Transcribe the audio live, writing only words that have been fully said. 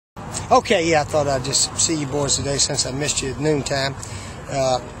Okay, yeah, I thought I'd just see you boys today since I missed you at noontime.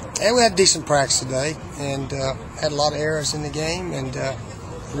 And we had a decent practice today, and had a lot of errors in the game, and the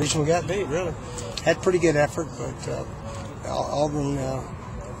reason we got beat, really. Had pretty good effort, but Auburn,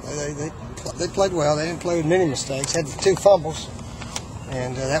 they played well. They didn't play with many mistakes. Had 2 fumbles,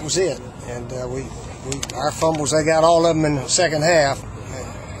 and that was it. And our fumbles, they got all of them in the second half,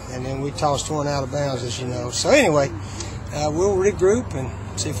 and then we tossed one out of bounds, as you know. So anyway, we'll regroup and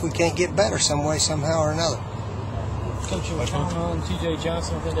see if we can't get better some way, somehow or another. Coach, you were counting on T.J.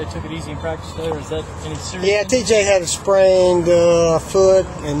 Johnson. I think they took it easy in practice today, or is that any serious? Yeah, T.J. had a sprained foot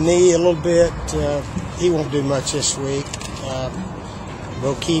and knee a little bit. He won't do much this week.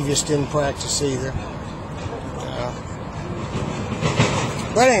 Rokevius didn't practice either.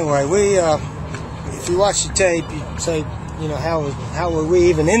 But anyway, if you watch the tape, you say, you know, how were we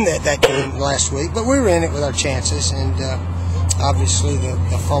even in that game last week? But we were in it with our chances, and obviously the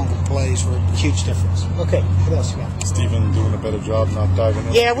fumble plays were a huge difference. Okay, what else you got? Stephen doing a better job not diving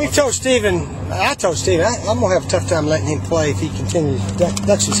in. Yeah, I told Stephen, I'm going to have a tough time letting him play if he continues to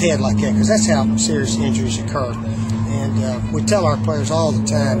ducks his head like that, because that's how serious injuries occur. And we tell our players all the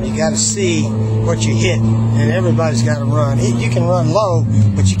time, you got to see what you hit, and everybody's got to run. You can run low,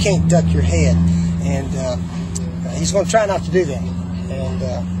 but you can't duck your head. And he's going to try not to do that.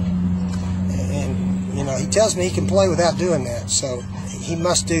 And you know, he tells me he can play without doing that, so he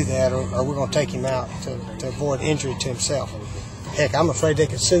must do that, or we're going to take him out to avoid injury to himself. Heck, I'm afraid they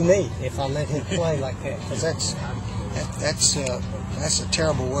could sue me if I let him play like that, because that's a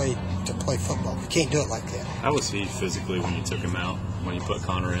terrible way to play football. You can't do it like that. How was he physically when you took him out, when you put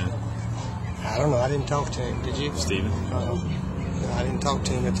Connor in? I don't know. I didn't talk to him. Did you? Stephen? No, I didn't talk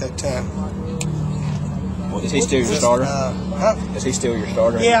to him at that time. Well, is he still your starter? Is he still your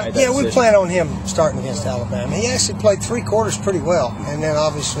starter? Yeah, we plan on him starting against Alabama. He actually played 3 quarters pretty well, and then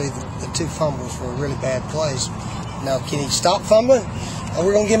obviously the 2 fumbles were really bad plays. Now, can he stop fumbling?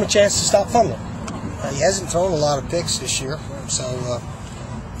 We're going to give him a chance to stop fumbling. He hasn't thrown a lot of picks this year, so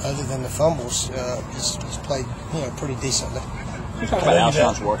other than the fumbles, he's played, you know, pretty decently. You talk about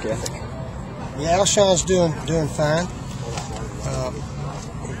Alshon's work ethic. Yeah, Alshon's doing fine.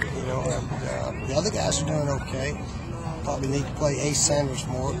 You know, the other guys are doing okay. Probably need to play Ace Sanders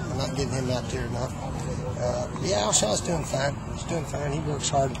more. We're not getting him out there enough. Yeah, Alshon's doing fine. He's doing fine. He works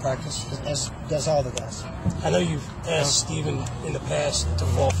hard in practice, as does all the guys. I know you've asked Stephen in the past to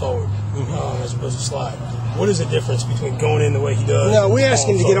fall forward as opposed to slide. What is the difference between going in the way he does? No, we ask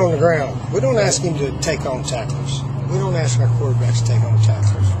him to get on the ground. We don't ask him to take on tacklers. We don't ask our quarterbacks to take on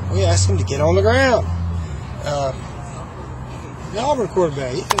tacklers. We ask him to get on the ground. The Auburn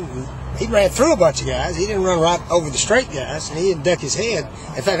quarterback, he ran through a bunch of guys. He didn't run right over the straight guys, and he didn't duck his head.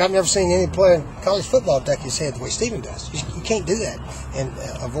 In fact, I've never seen any player in college football duck his head the way Stephen does. You can't do that and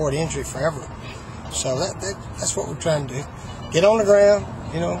avoid injury forever. So that's what we're trying to do. Get on the ground,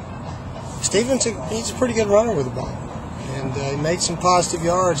 you know. Stephen's he's a pretty good runner with the ball, and he made some positive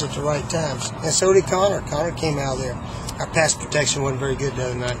yards at the right times. And so did Connor. Connor came out there. Our pass protection wasn't very good the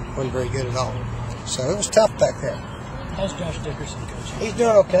other night. Wasn't very good at all. So it was tough back there. How's Josh Dickerson, Coach? He's doing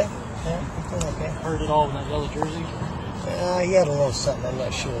okay. Yeah, he's doing okay. Heard it all in that yellow jersey? He had a little something, I'm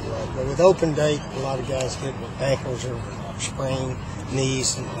not sure what. But with open date, a lot of guys get ankles or sprained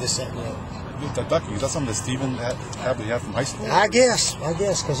knees and this, that, and that. That ducking, is that something that Stephen probably had from high school? I guess,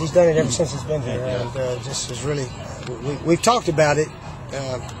 because he's done it ever since he's been here. And just is really, we've talked about it,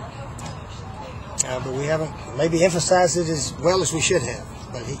 but we haven't maybe emphasized it as well as we should have.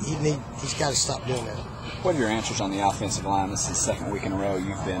 But he's got to stop doing that. What are your answers on the offensive line? This is the 2nd week in a row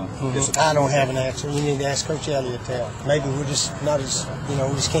you've been disappointed. I don't have an answer. You need to ask Coach Elliott that. Maybe we're just not as, you know,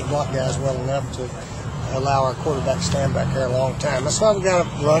 we just can't block guys well enough to allow our quarterback to stand back there a long time. That's why we got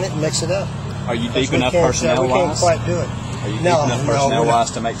to run it and mix it up. Are you deep enough personnel-wise? We can't quite do it. Are you deep enough personnel-wise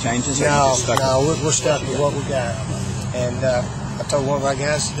to make changes? No, we're stuck with what we got. And I told one of our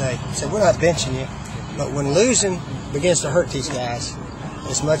guys today, I said, we're not benching you, but when losing begins to hurt these guys,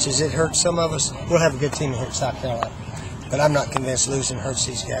 as much as it hurts some of us, we'll have a good team here in South Carolina. But I'm not convinced losing hurts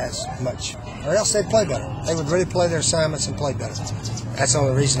these guys much. Or else they'd play better. They would really play their assignments and play better. That's the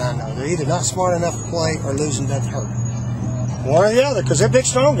only reason I know. They're either not smart enough to play or losing doesn't hurt. One or the other, because they're big,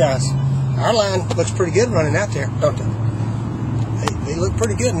 strong guys. Our line looks pretty good running out there, don't they? They look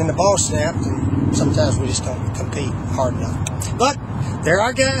pretty good, and then the ball snapped, and sometimes we just don't compete hard enough. But they're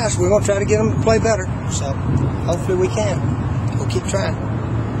our guys. We're going to try to get them to play better. So hopefully we can. We'll keep trying.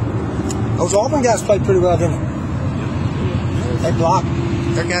 Those Auburn guys played pretty well, didn't they? They blocked.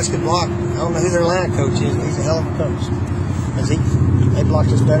 Their guys could block. I don't know who their line coach is, but he's a hell of a coach. They blocked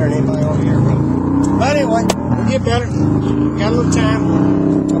us better than anybody on here. But anyway, we'll get better. Got a little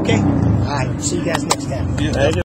time. Okay. See you guys next time. Yeah.